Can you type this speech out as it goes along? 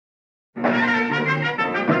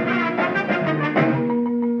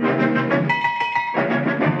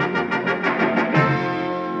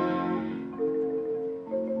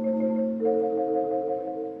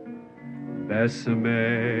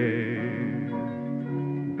Bésame,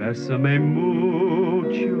 bésame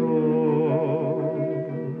mucho.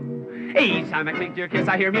 Each time I cling to your kiss,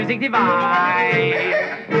 I hear music divine.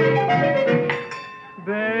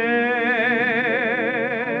 Bésame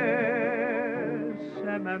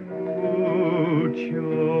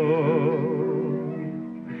mucho.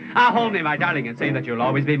 Hold me, my darling, and say that you'll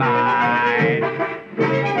always be mine.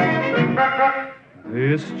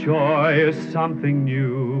 This joy is something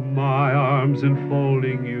new, my arms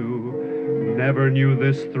enfolding you. Never knew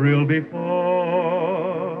this thrill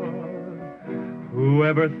before.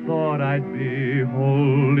 Whoever thought I'd be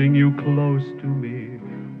holding you close to me,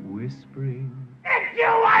 whispering, It's you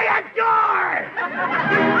I adore!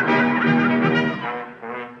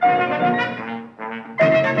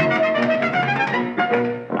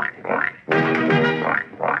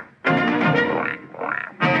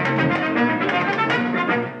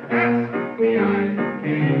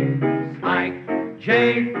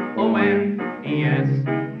 J-O-N-E-S,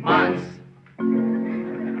 months.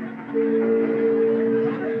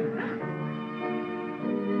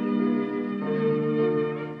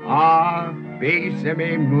 Ah,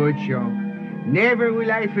 bésame mucho. Never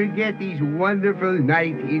will I forget this wonderful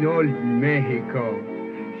night in old Mexico.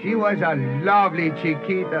 She was a lovely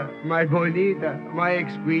chiquita, my bonita, my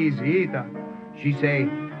exquisita. She say,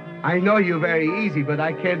 I know you very easy, but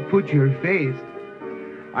I can't put your face.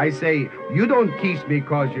 I say, you don't kiss me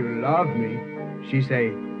 'cause you love me. She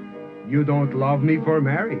say, you don't love me for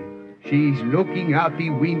Mary. She's looking out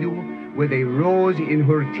the window with a rose in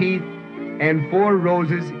her teeth and 4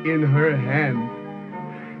 roses in her hand.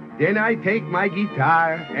 Then I take my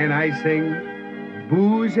guitar and I sing,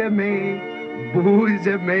 Bésame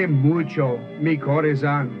mucho, mi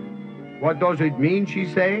corazón. What does it mean, she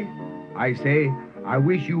say? I say, I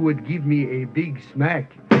wish you would give me a big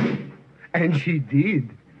smack. And she did.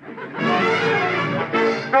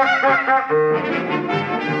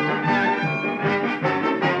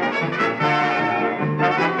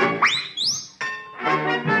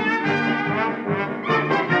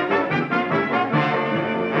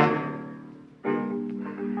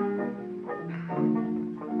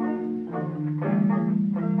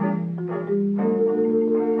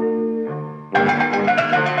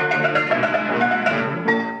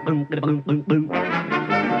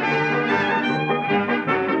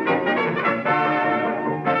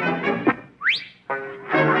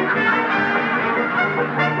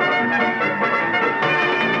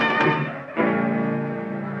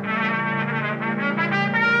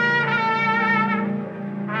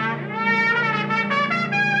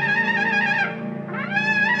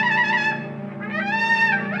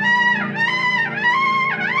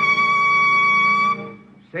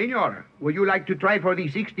 Senor, would you like to try for the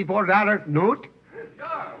 $64 note? Sure,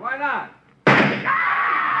 why not?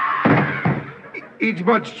 It's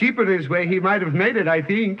much cheaper this way. He might have made it, I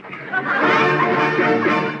think.